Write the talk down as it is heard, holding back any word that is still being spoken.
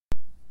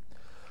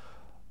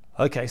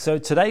Okay, so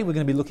today we're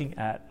going to be looking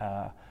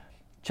at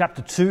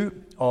chapter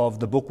 2 of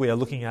the book we are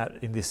looking at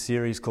in this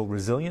series called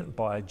Resilient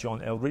by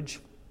John Eldredge.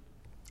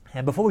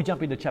 And before we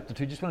jump into chapter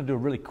 2, just want to do a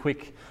really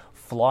quick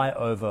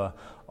flyover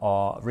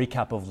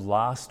recap of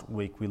last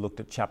week. We looked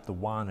at chapter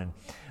 1, and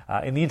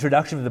in the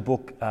introduction of the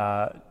book,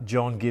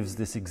 John gives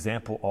this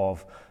example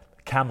of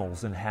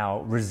camels and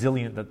how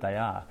resilient that they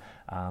are,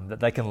 that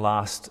they can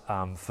last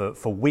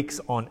for weeks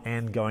on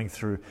end, going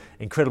through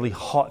incredibly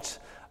hot,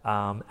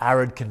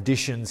 arid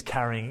conditions,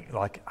 carrying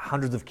like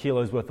hundreds of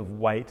kilos worth of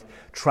weight,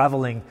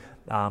 traveling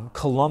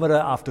kilometer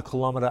after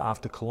kilometer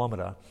after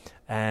kilometer,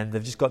 and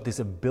they've just got this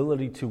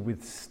ability to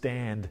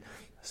withstand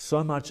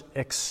so much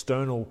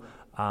external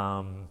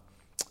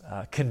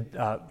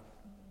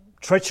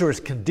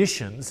treacherous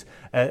conditions.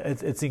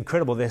 It's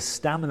incredible. Their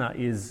stamina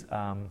is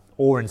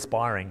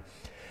awe-inspiring.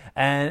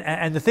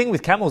 And the thing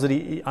with camels that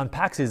he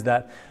unpacks is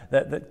that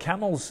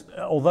camels,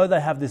 although they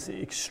have this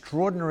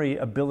extraordinary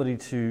ability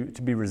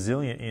to be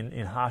resilient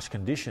in harsh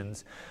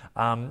conditions,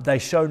 they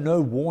show no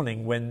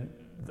warning when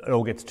it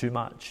all gets too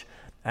much.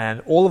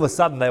 And all of a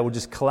sudden they will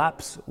just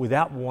collapse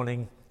without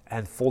warning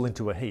and fall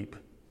into a heap.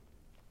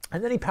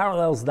 And then he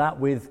parallels that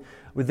with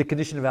the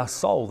condition of our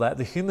soul, that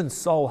the human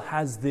soul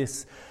has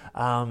this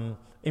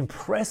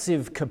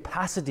impressive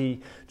capacity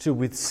to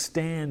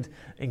withstand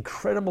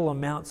incredible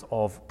amounts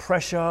of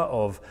pressure,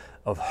 of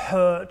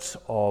hurt,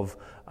 of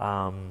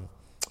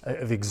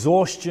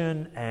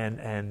exhaustion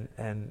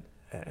and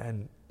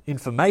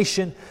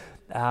information.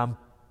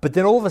 But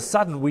then all of a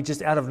sudden, we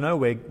just out of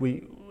nowhere,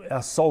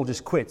 our soul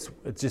just quits.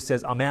 It just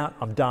says, "I'm out.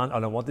 I'm done. I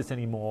don't want this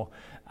anymore."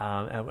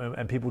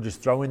 And people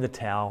just throw in the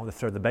towel. They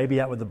throw the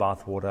baby out with the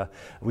bathwater.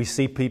 We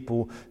see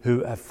people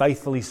who have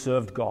faithfully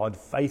served God,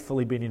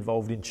 faithfully been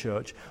involved in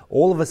church.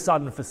 All of a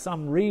sudden, for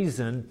some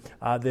reason,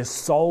 their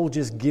soul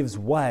just gives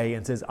way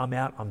and says, "I'm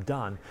out, I'm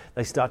done."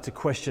 They start to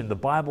question the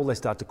Bible. They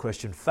start to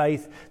question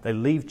faith. They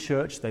leave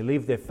church. They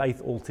leave their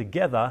faith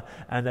altogether.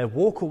 And they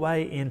walk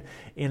away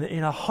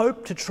in a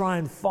hope to try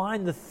and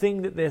find the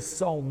thing that their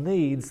soul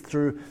needs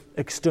through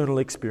external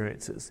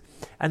experiences.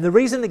 And the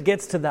reason it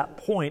gets to that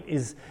point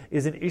is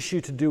an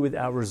issue to do with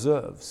our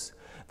reserves.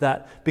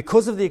 That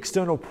because of the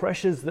external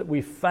pressures that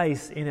we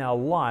face in our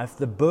life,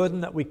 the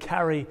burden that we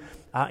carry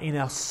in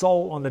our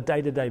soul on a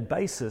day-to-day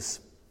basis,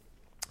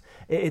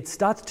 it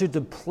starts to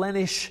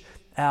deplenish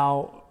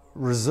our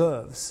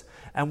reserves.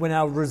 And when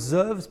our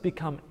reserves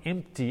become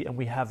empty and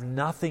we have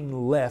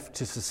nothing left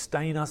to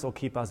sustain us or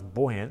keep us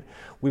buoyant,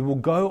 we will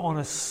go on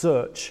a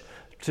search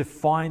to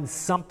find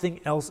something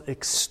else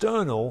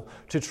external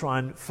to try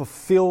and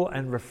fulfill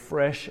and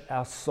refresh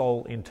our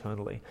soul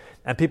internally.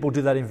 And people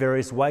do that in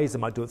various ways. They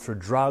might do it through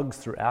drugs,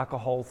 through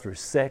alcohol, through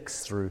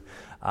sex, through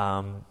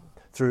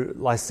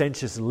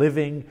licentious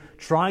living,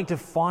 trying to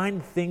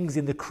find things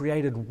in the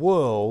created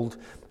world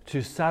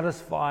to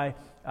satisfy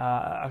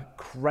a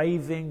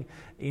craving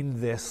in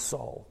their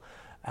soul.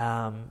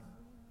 And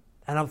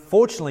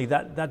unfortunately,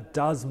 that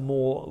does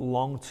more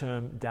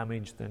long-term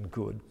damage than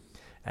good.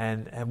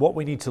 And what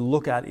we need to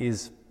look at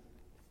is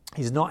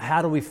not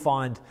how do we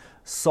find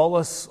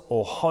solace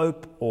or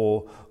hope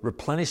or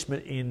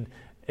replenishment in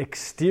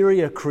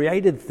exterior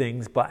created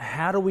things, but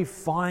how do we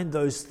find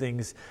those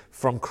things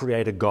from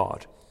Creator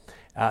God?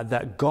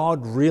 That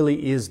God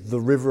really is the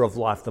river of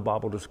life. The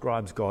Bible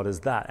describes God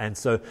as that. And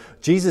so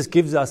Jesus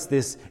gives us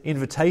this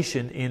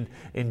invitation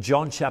in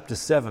John chapter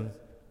 7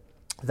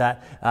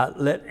 that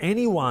let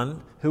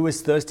anyone who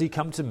is thirsty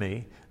come to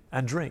me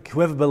and drink.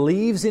 Whoever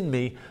believes in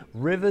me,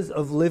 rivers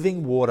of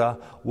living water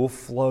will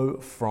flow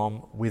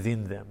from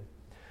within them.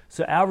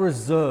 So our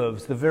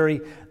reserves, the very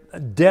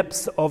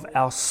depths of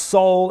our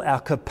soul, our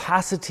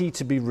capacity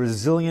to be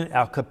resilient,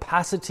 our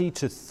capacity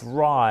to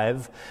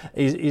thrive,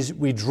 is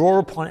we draw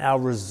upon our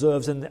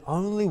reserves, and the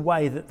only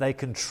way that they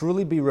can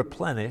truly be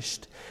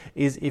replenished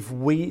is if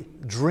we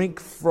drink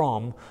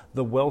from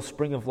the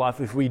wellspring of life,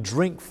 if we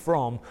drink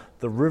from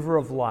the river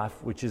of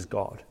life, which is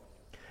God.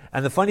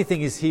 And the funny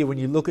thing is here, when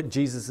you look at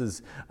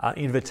Jesus'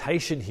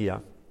 invitation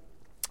here,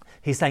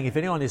 he's saying if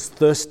anyone is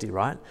thirsty,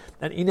 right?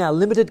 And in our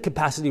limited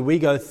capacity, we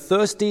go,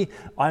 thirsty,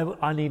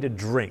 I need a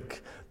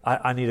drink.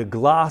 I need a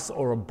glass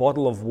or a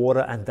bottle of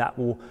water, and that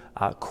will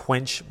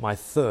quench my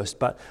thirst.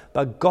 But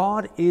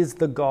God is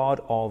the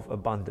God of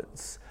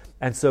abundance.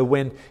 And so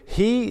when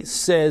he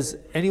says,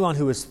 anyone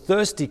who is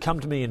thirsty, come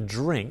to me and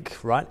drink,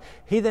 right?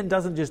 He then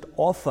doesn't just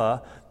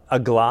offer a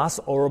glass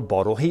or a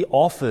bottle. He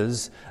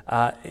offers,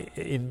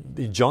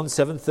 in John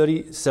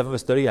 7:37,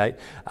 verse 38,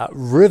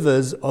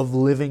 rivers of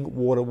living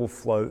water will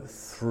flow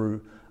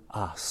through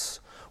us.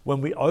 When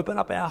we open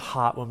up our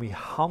heart, when we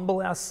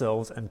humble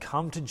ourselves and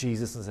come to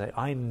Jesus and say,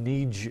 I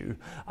need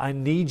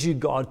you,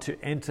 God, to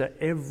enter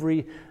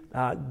every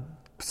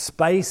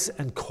space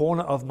and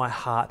corner of my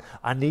heart.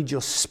 I need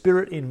your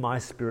spirit in my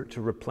spirit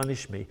to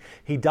replenish me.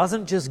 He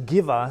doesn't just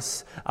give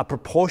us a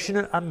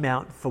proportionate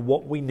amount for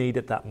what we need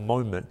at that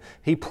moment.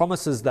 He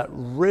promises that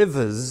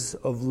rivers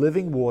of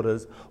living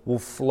waters will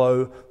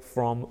flow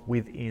from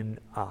within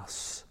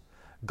us.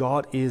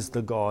 God is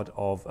the God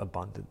of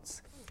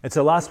abundance. And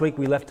so last week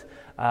we left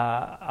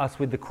us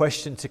with the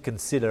question to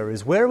consider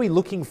is, where are we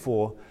looking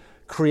for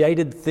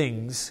created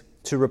things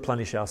to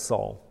replenish our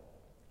soul?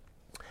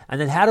 And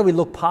then how do we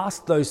look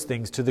past those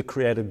things to the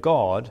Creator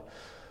God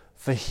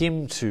for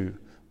Him to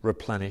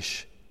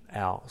replenish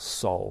our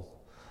soul?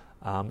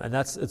 And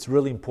it's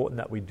really important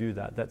that we do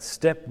that. That's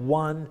step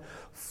one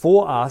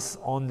for us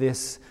on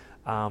this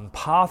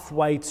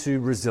pathway to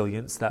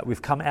resilience, that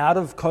we've come out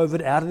of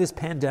COVID, out of this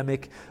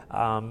pandemic,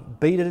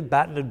 beaten,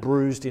 battered,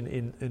 bruised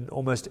in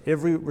almost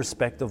every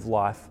respect of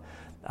life.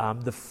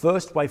 The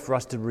first way for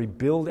us to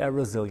rebuild our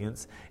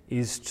resilience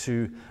is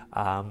to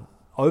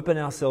open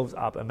ourselves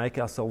up and make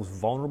ourselves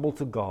vulnerable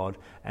to God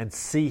and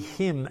see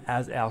Him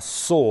as our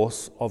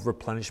source of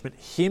replenishment,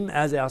 Him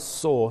as our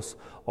source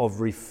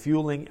of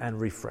refueling and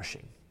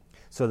refreshing,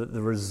 so that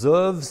the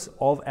reserves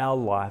of our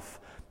life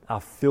are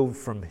filled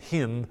from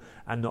Him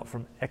and not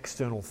from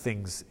external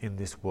things in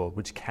this world,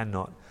 which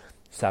cannot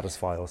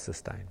satisfy or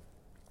sustain.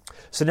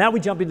 So now we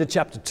jump into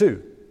chapter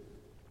 2.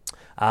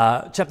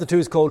 Chapter 2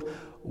 is called,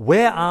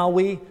 Where Are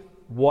We?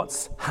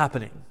 What's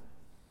Happening?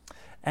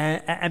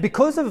 And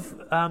because of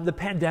the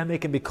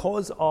pandemic and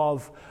because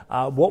of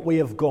what we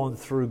have gone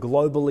through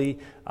globally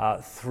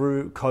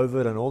through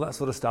COVID and all that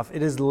sort of stuff,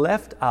 it has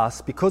left us,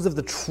 because of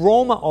the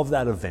trauma of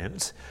that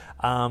event,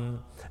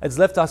 it's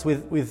left us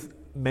with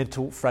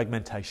mental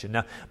fragmentation.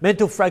 Now,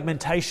 mental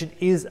fragmentation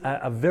is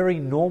a very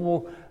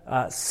normal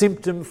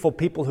symptom for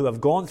people who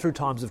have gone through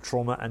times of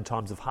trauma and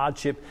times of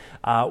hardship.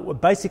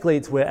 Basically,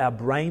 it's where our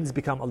brains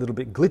become a little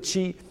bit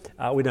glitchy.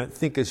 We don't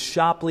think as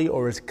sharply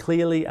or as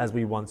clearly as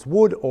we once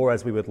would or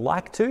as we would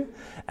like to.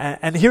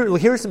 And here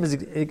are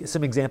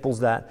some examples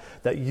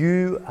that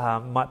you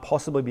might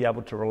possibly be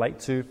able to relate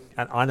to.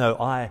 And I know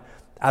I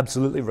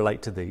absolutely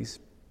relate to these.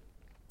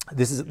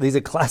 These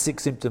are classic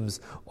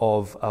symptoms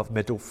of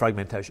mental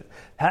fragmentation.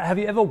 Have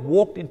you ever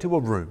walked into a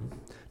room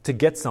to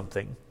get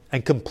something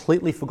and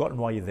completely forgotten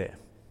why you're there?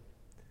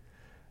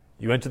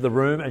 You enter the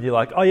room and you're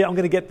like, oh yeah, I'm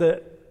going to get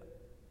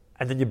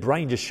and then your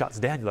brain just shuts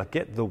down. You're like,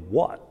 get the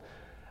what?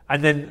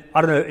 And then,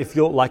 I don't know if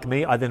you're like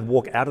me, I then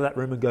walk out of that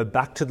room and go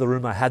back to the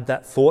room I had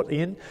that thought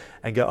in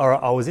and go, all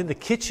right, I was in the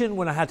kitchen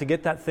when I had to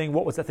get that thing.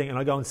 What was that thing? And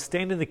I go and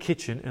stand in the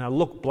kitchen and I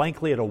look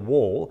blankly at a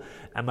wall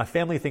and my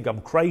family think I'm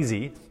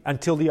crazy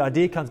until the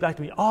idea comes back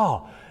to me,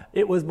 oh,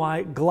 it was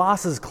my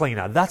glasses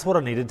cleaner. That's what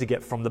I needed to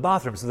get from the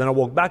bathroom. So then I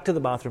walk back to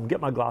the bathroom,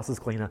 get my glasses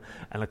cleaner,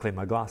 and I clean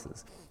my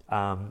glasses.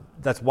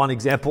 That's one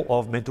example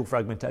of mental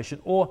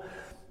fragmentation. Or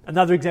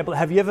another example,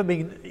 have you ever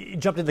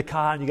jumped in the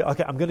car and you go,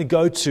 okay, I'm going to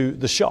go to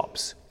the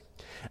shops.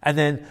 And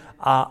then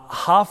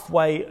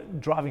halfway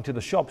driving to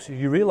the shops,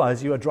 you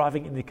realize you are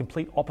driving in the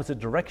complete opposite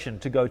direction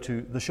to go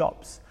to the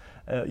shops.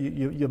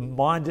 Your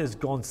mind has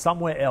gone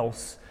somewhere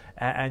else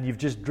and you've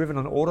just driven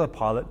on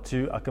autopilot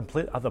to a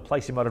complete other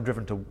place you might have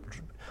driven to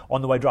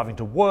on the way driving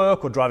to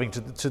work or driving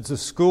to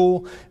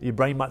school. Your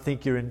brain might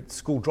think you're in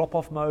school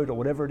drop-off mode or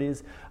whatever it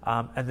is.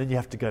 And then you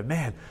have to go,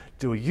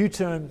 do a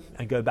U-turn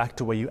and go back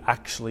to where you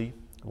actually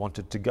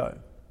wanted to go.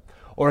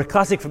 Or a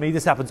classic for me,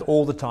 this happens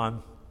all the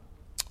time.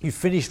 You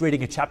finish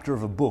reading a chapter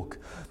of a book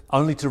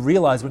only to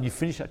realize when you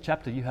finish that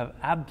chapter you have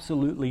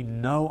absolutely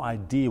no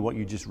idea what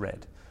you just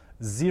read.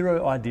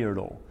 Zero idea at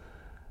all.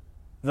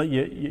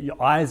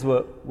 Your eyes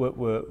were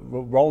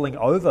rolling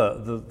over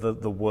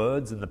the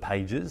words and the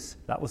pages.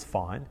 That was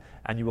fine.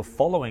 And you were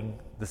following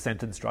the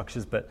sentence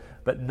structures, but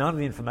none of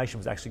the information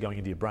was actually going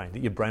into your brain.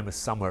 Your brain was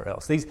somewhere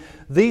else.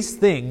 These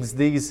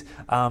things,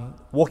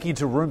 walking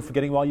into a room,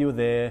 forgetting while you were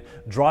there,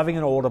 driving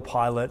an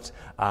autopilot,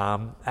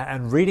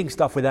 and reading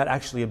stuff without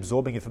actually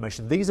absorbing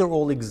information, these are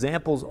all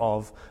examples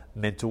of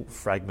mental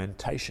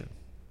fragmentation.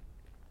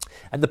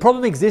 And the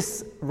problem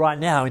exists right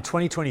now in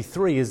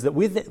 2023 is that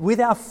with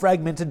our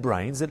fragmented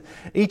brains, that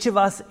each of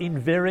us in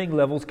varying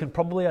levels can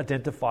probably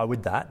identify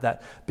with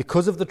that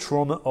because of the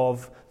trauma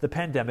of the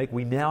pandemic,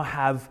 we now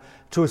have,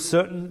 to a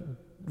certain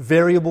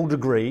variable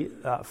degree,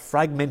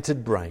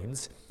 fragmented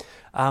brains.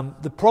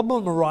 The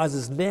problem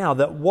arises now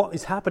that what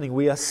is happening,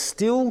 we are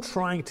still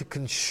trying to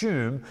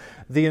consume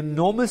the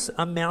enormous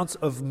amounts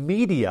of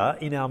media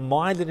in our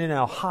mind and in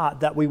our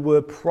heart that we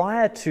were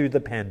prior to the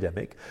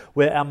pandemic,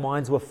 where our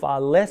minds were far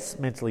less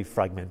mentally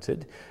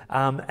fragmented,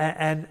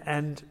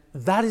 and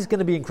that is going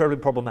to be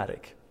incredibly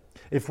problematic.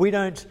 If we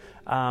don't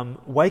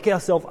wake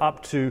ourselves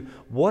up to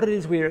what it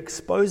is we are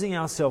exposing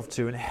ourselves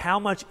to and how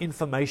much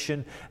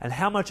information and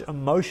how much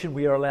emotion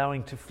we are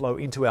allowing to flow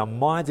into our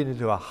minds and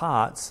into our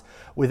hearts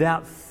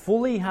without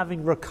fully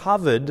having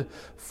recovered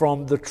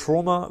from the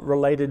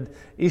trauma-related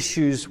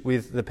issues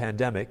with the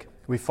pandemic,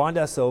 we find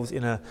ourselves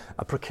in a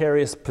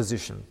precarious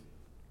position.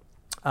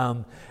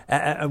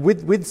 And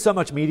with so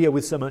much media,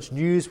 with so much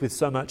news, with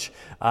so much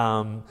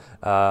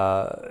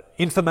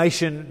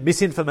information,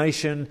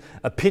 misinformation,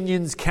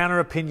 opinions,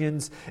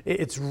 counter-opinions,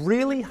 it's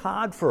really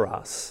hard for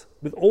us,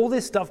 with all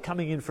this stuff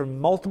coming in from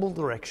multiple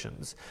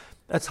directions,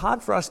 it's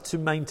hard for us to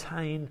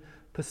maintain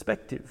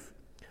perspective.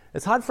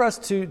 It's hard for us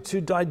to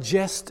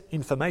digest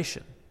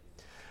information.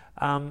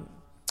 But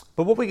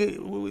what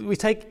we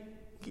take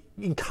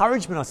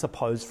encouragement, I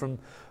suppose,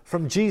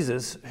 from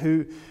Jesus,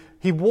 who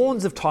he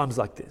warns of times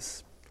like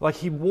this. Like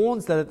he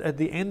warns that at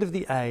the end of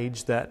the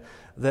age that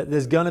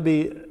there's going to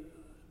be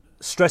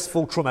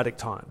stressful, traumatic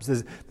times.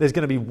 There's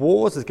going to be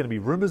wars, there's going to be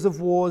rumors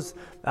of wars,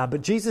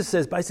 but Jesus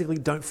says basically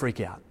don't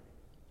freak out.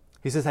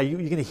 He says, hey, you're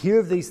going to hear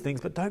of these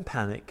things, but don't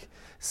panic.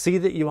 See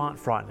that you aren't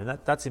frightened. And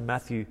that's in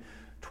Matthew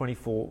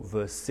 24,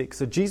 verse 6.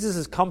 So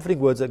Jesus' comforting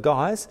words are,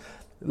 guys,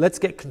 let's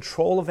get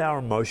control of our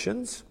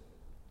emotions.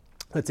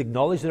 Let's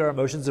acknowledge that our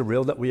emotions are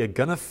real, that we are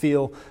going to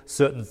feel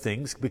certain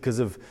things because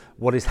of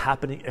what is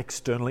happening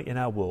externally in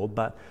our world,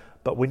 but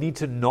we need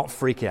to not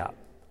freak out.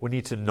 We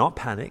need to not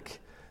panic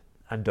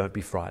and don't be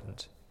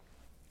frightened.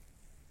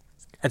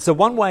 And so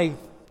one way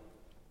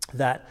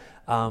that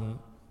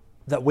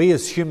we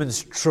as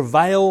humans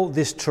travail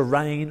this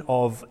terrain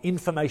of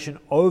information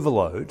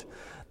overload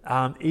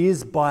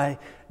is by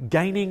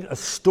gaining a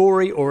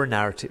story or a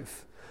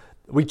narrative.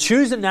 We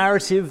choose a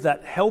narrative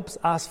that helps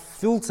us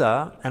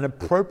filter and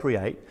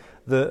appropriate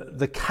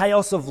the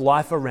chaos of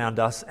life around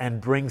us and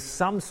bring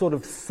some sort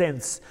of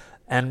sense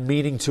and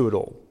meaning to it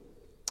all.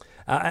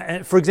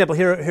 And for example,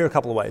 here are a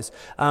couple of ways.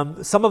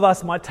 Some of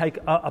us might take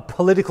a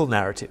political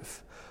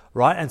narrative,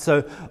 right? And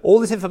so all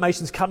this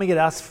information is coming at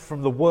us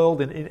from the world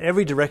in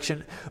every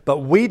direction, but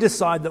we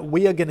decide that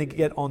we are going to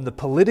get on the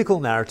political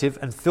narrative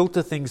and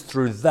filter things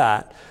through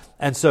that.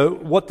 And so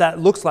what that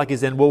looks like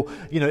is then, well,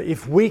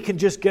 if we can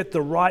just get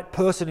the right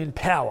person in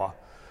power,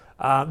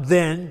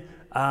 then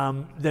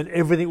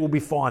everything will be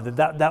fine.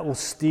 That will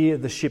steer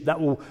the ship. That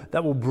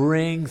will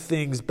bring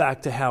things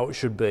back to how it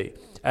should be.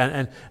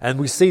 And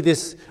we see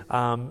this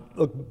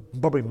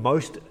probably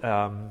most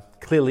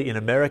clearly in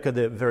America.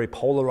 They're very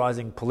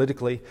polarizing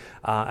politically,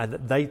 and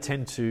they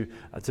tend to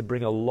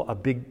bring a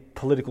big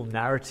political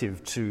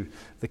narrative to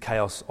the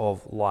chaos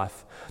of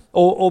life.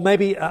 Or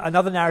maybe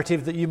another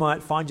narrative that you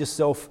might find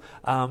yourself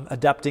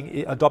adopting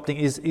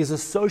is a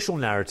social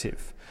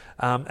narrative.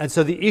 And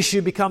so the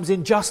issue becomes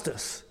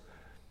injustice.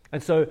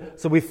 And so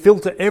we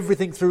filter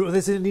everything through,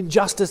 there's an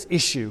injustice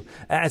issue.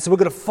 And so we're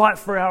going to fight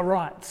for our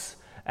rights.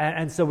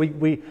 And so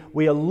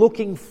we are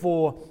looking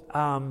for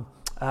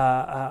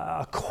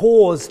a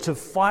cause to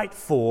fight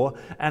for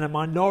and a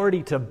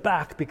minority to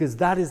back, because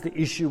that is the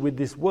issue with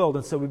this world.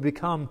 And so we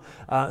become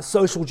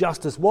social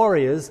justice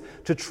warriors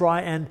to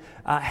try and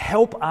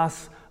help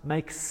us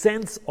make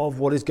sense of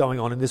what is going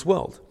on in this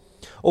world.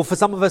 Or for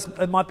some of us,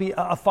 it might be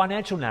a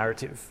financial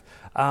narrative.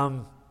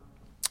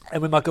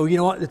 And we might go, you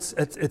know what,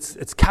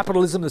 it's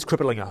capitalism that's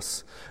crippling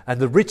us. And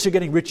the rich are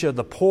getting richer,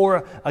 the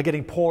poor are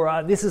getting poorer.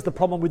 And this is the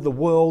problem with the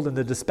world and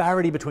the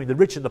disparity between the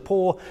rich and the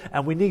poor.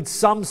 And we need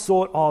some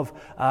sort of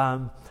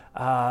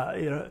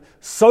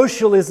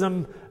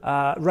socialism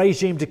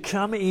regime to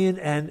come in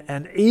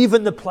and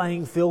even the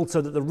playing field so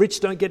that the rich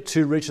don't get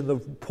too rich and the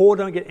poor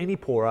don't get any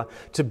poorer,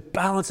 to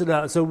balance it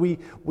out. So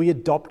we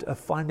adopt a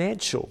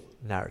financial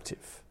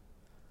narrative.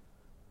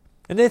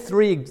 And there are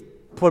three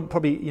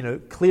probably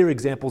clear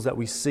examples that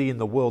we see in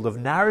the world of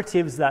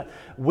narratives that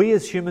we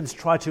as humans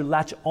try to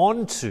latch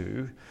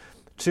onto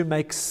to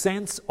make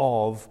sense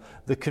of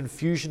the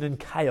confusion and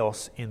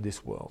chaos in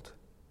this world.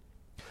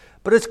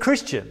 But as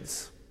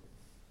Christians,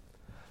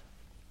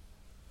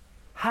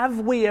 have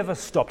you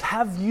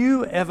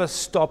ever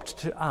stopped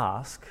to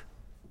ask,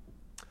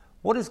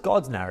 what is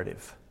God's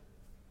narrative?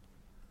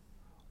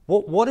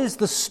 What is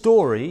the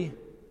story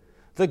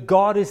that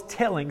God is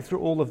telling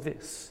through all of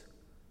this?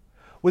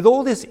 With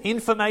all this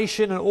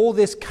information and all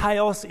this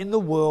chaos in the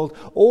world,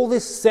 all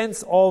this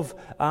sense of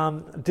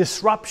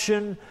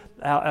disruption,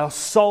 our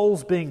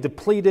souls being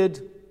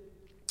depleted,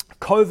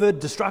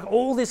 COVID, destruction,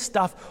 all this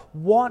stuff,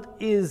 what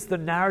is the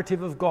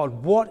narrative of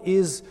God? What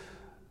is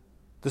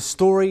the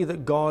story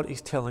that God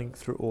is telling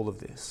through all of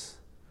this?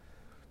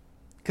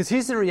 Because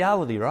here's the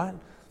reality, right?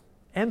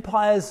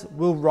 Empires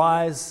will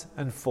rise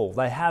and fall.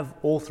 They have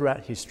all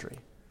throughout history.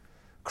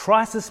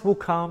 Crisis will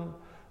come,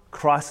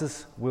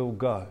 crisis will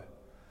go.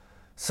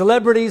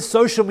 Celebrities,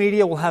 social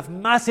media will have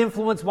mass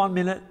influence one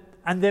minute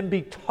and then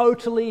be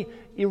totally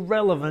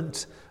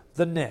irrelevant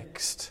the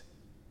next.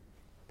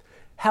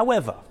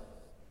 However,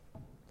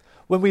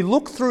 when we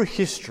look through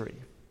history,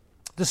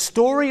 the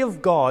story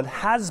of God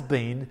has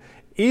been,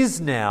 is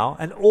now,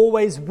 and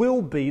always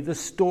will be the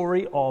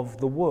story of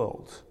the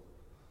world.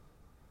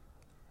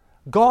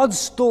 God's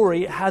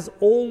story has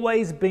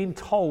always been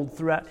told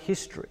throughout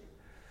history.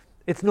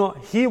 It's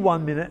not here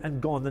one minute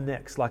and gone the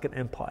next like an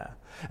empire.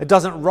 It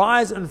doesn't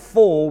rise and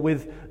fall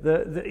with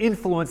the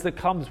influence that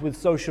comes with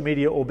social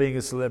media or being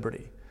a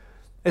celebrity.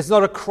 It's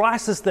not a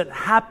crisis that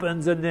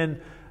happens and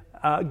then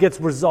gets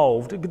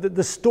resolved.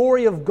 The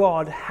story of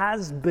God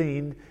has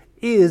been,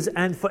 is,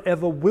 and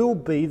forever will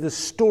be the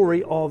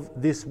story of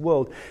this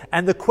world.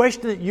 And the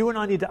question that you and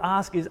I need to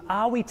ask is,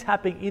 are we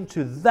tapping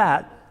into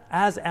that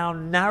as our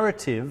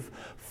narrative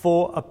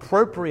for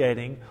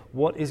appropriating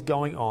what is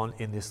going on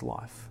in this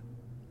life?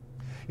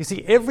 You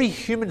see, every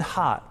human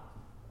heart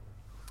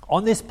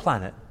on this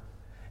planet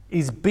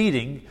is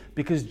beating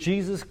because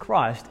Jesus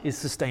Christ is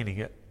sustaining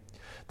it.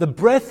 The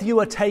breath you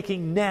are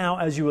taking now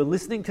as you are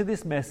listening to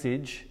this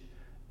message,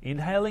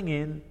 inhaling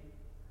in,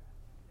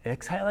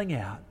 exhaling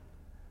out,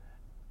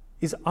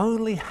 is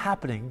only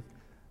happening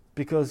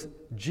because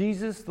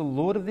Jesus, the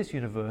Lord of this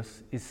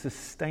universe, is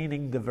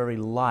sustaining the very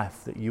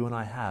life that you and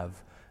I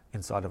have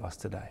inside of us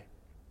today.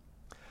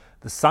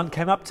 The sun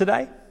came up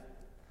today.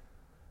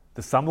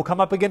 The sun will come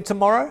up again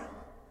tomorrow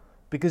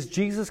because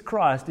Jesus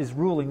Christ is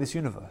ruling this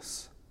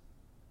universe.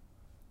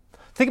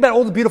 Think about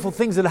all the beautiful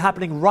things that are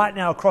happening right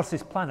now across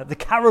this planet. The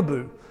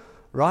caribou,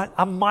 right,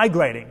 are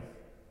migrating.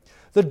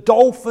 The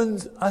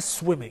dolphins are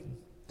swimming.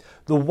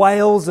 The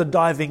whales are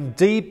diving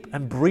deep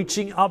and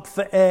breaching up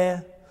for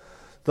air.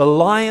 The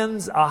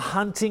lions are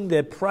hunting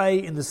their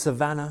prey in the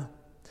savannah.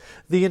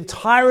 The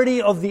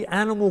entirety of the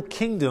animal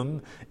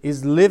kingdom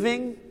is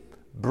living,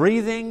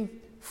 breathing,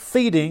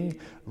 feeding,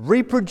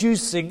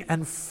 reproducing,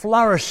 and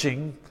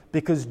flourishing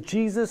because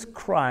Jesus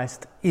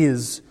Christ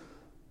is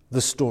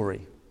the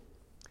story.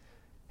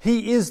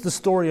 He is the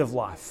story of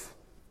life.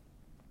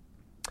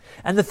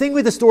 And the thing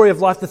with the story of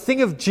life, the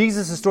thing of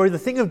Jesus' story, the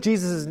thing of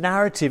Jesus'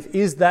 narrative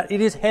is that it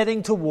is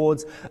heading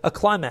towards a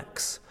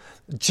climax.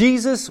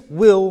 Jesus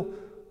will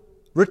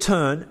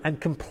return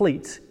and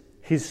complete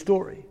his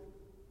story.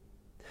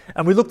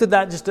 And we looked at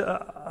that just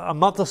a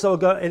month or so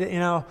ago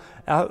in our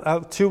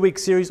 2-week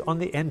series on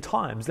the end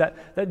times,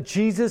 that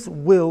Jesus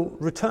will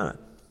return.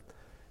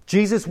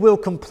 Jesus will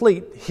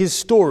complete his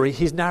story,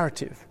 his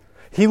narrative.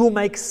 He will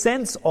make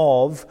sense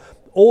of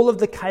all of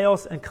the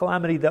chaos and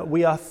calamity that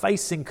we are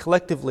facing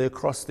collectively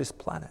across this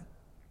planet.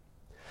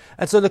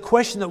 And so the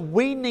question that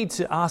we need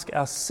to ask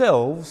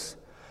ourselves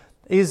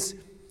is,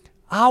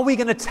 are we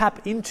going to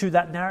tap into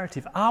that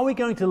narrative? Are we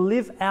going to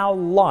live our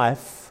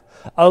life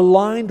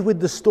aligned with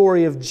the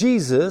story of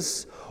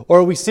Jesus,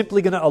 or are we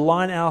simply going to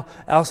align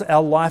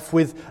our life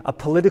with a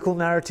political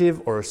narrative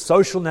or a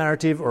social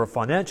narrative or a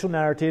financial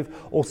narrative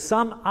or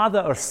some other,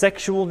 or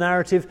sexual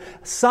narrative,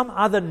 some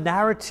other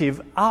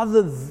narrative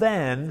other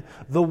than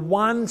the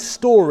one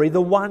story, the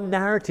one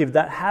narrative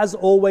that has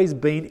always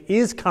been,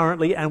 is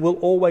currently, and will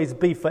always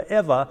be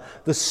forever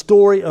the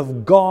story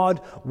of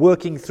God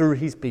working through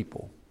his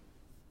people?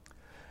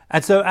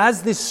 And so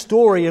as this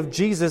story of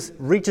Jesus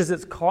reaches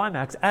its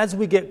climax, as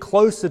we get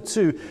closer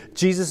to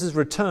Jesus'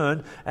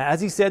 return, as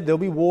he said, there'll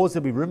be wars,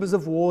 there'll be rumors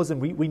of wars, and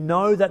we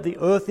know that the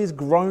earth is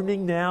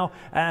groaning now,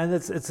 and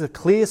it's a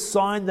clear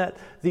sign that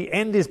the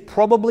end is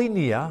probably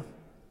near.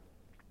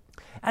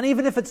 And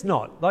even if it's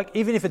not, like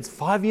even if it's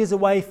 5 years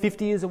away,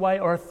 50 years away,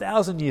 or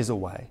 1,000 years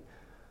away,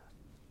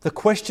 the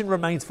question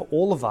remains for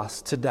all of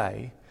us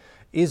today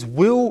is,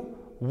 will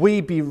we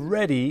be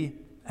ready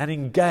and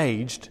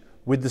engaged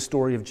with the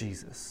story of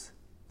Jesus?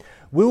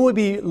 Will we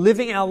be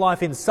living our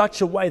life in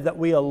such a way that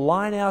we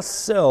align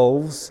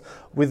ourselves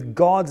with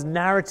God's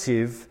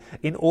narrative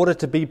in order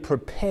to be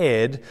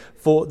prepared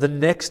for the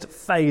next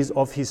phase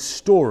of his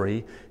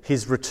story,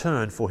 his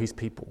return for his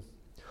people?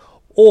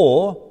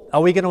 Or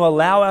are we going to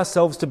allow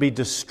ourselves to be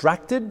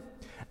distracted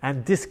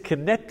and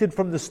disconnected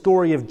from the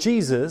story of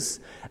Jesus,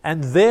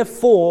 and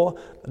therefore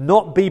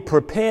not be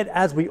prepared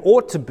as we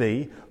ought to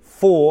be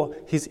for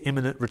his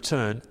imminent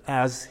return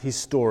as his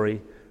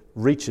story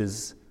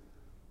reaches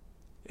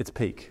its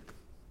peak?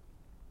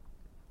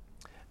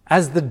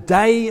 As the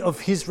day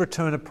of his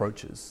return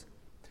approaches,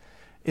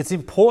 it's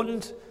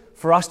important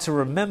for us to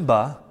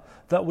remember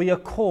that we are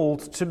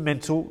called to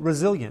mental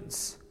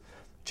resilience.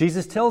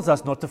 Jesus tells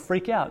us not to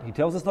freak out. He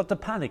tells us not to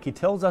panic. He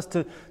tells us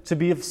to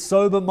be of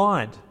sober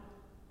mind,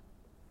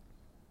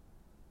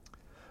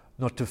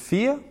 not to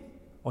fear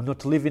or not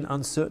to live in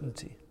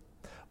uncertainty.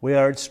 We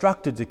are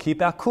instructed to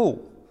keep our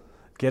cool,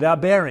 get our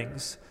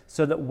bearings,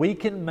 so that we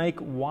can make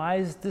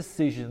wise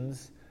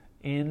decisions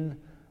in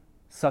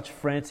such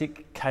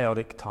frantic,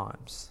 chaotic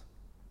times.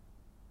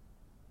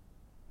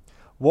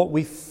 What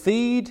we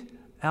feed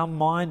our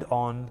mind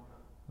on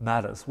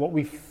matters. What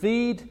we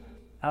feed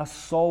our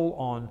soul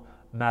on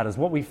matters.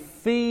 What we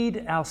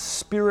feed our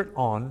spirit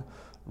on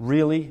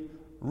really,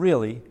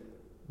 really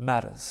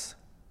matters.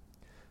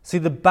 See,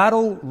 the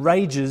battle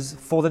rages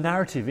for the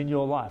narrative in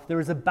your life. There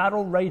is a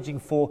battle raging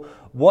for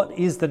what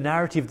is the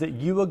narrative that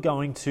you are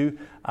going to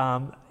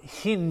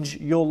hinge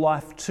your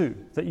life to,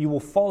 that you will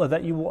follow,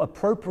 that you will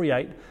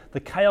appropriate the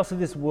chaos of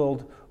this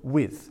world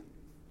with.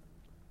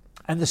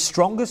 And the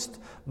strongest,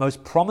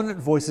 most prominent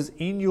voices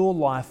in your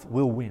life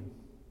will win.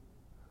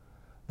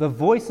 The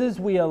voices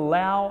we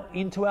allow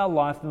into our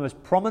life, the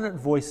most prominent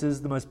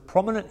voices, the most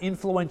prominent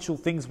influential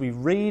things we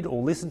read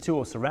or listen to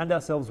or surround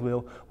ourselves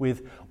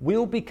with,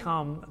 will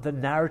become the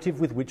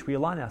narrative with which we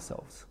align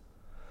ourselves.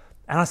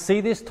 And I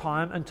see this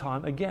time and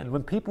time again.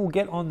 When people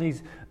get on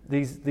these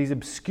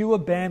obscure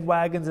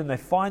bandwagons and they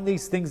find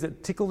these things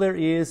that tickle their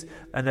ears,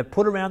 and they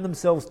put around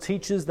themselves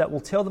teachers that will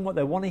tell them what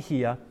they want to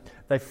hear,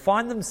 they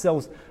find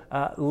themselves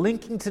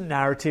linking to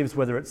narratives,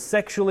 whether it's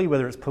sexually,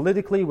 whether it's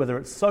politically, whether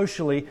it's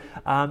socially,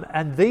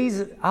 and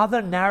these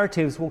other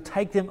narratives will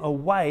take them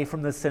away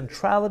from the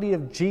centrality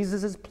of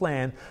Jesus'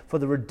 plan for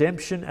the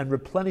redemption and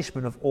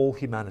replenishment of all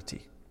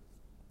humanity.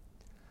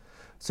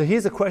 So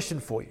here's a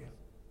question for you.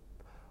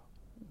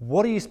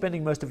 What are you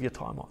spending most of your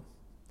time on?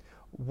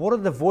 What are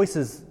the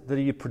voices that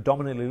are you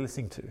predominantly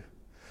listening to?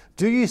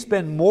 Do you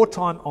spend more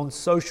time on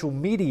social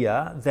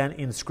media than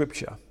in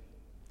Scripture?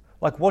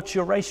 Like, what's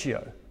your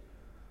ratio?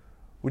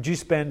 Would you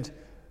spend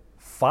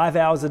 5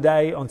 hours a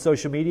day on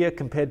social media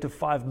compared to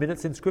 5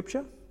 minutes in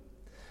Scripture?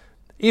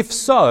 If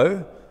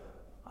so,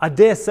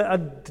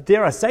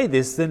 dare I say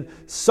this, then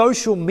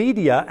social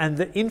media and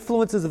the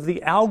influences of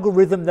the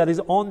algorithm that is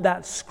on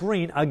that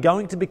screen are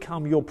going to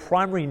become your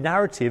primary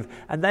narrative,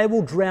 and they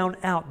will drown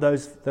out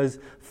those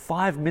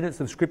 5 minutes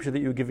of Scripture that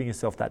you're giving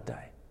yourself that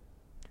day.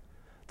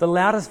 The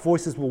loudest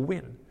voices will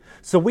win.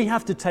 So we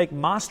have to take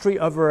mastery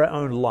over our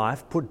own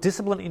life, put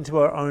discipline into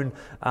our own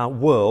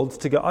world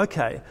to go,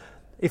 okay,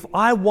 if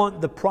I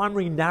want the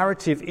primary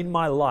narrative in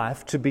my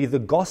life to be the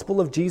gospel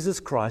of Jesus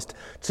Christ,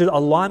 to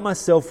align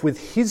myself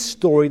with His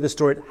story, the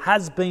story it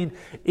has been,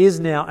 is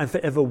now, and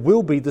forever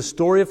will be, the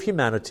story of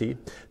humanity,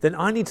 then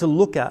I need to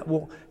look at,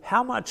 well,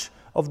 how much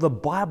of the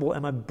Bible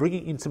am I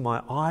bringing into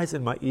my eyes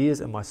and my ears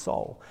and my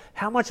soul?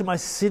 How much am I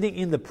sitting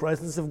in the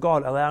presence of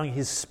God, allowing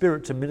His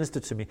Spirit to minister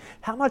to me?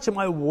 How much am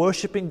I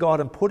worshiping God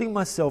and putting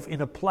myself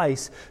in a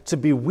place to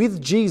be with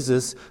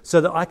Jesus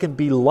so that I can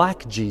be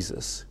like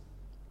Jesus?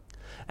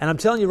 And I'm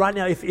telling you right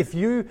now, if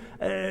you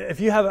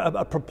have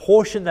a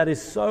proportion that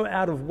is so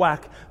out of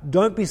whack,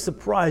 don't be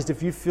surprised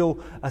if you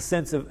feel a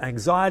sense of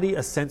anxiety,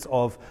 a sense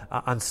of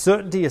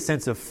uncertainty, a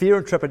sense of fear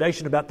and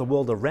trepidation about the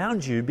world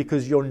around you,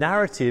 because your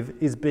narrative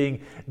is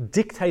being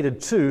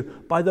dictated to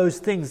by those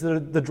things that are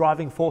the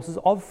driving forces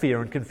of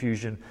fear and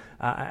confusion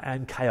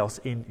and chaos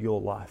in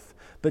your life.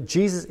 But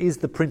Jesus is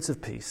the Prince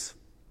of Peace.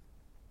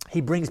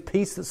 He brings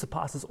peace that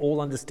surpasses all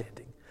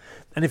understanding.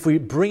 And if we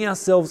bring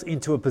ourselves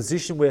into a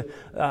position where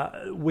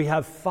we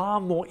have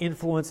far more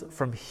influence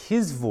from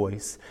His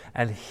voice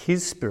and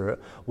His Spirit,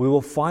 we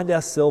will find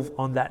ourselves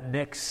on that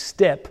next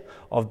step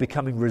of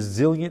becoming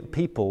resilient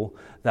people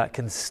that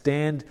can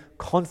stand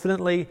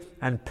confidently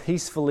and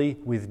peacefully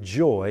with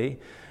joy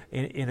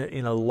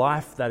in a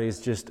life that is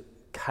just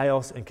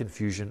chaos and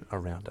confusion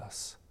around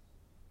us.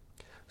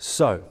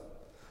 So,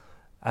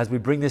 as we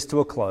bring this to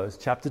a close,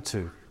 chapter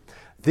 2,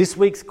 this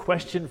week's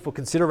question for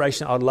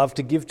consideration I'd love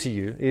to give to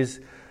you is,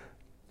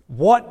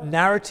 what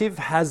narrative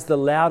has the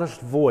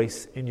loudest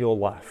voice in your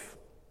life?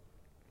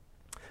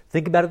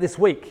 Think about it this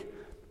week.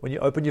 When you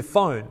open your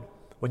phone,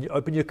 when you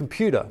open your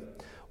computer,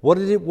 what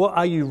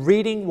are you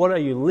reading? What are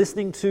you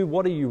listening to?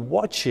 What are you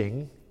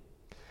watching?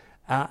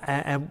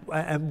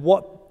 And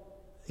what,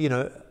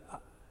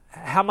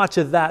 how much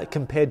of that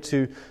compared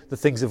to the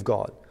things of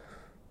God?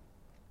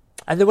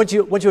 And then once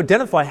you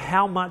identify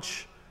how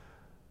much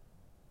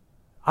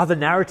other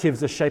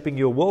narratives are shaping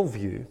your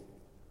worldview,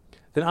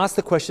 then ask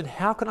the question,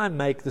 how can I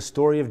make the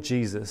story of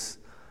Jesus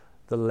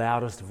the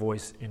loudest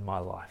voice in my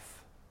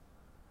life?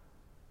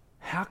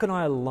 How can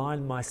I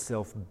align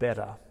myself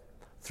better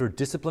through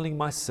disciplining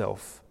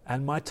myself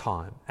and my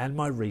time and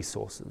my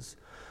resources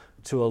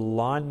to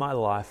align my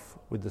life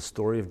with the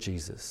story of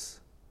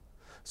Jesus,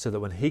 so that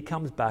when He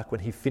comes back,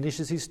 when He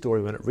finishes His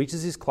story, when it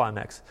reaches His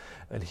climax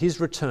and His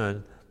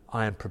return,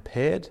 I am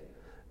prepared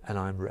and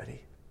I am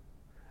ready.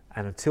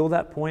 And until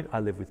that point,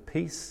 I live with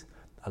peace,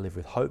 I live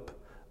with hope,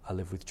 I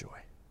live with joy.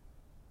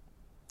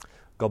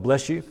 God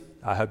bless you.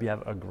 I hope you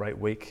have a great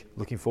week.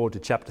 Looking forward to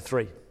chapter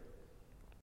 3.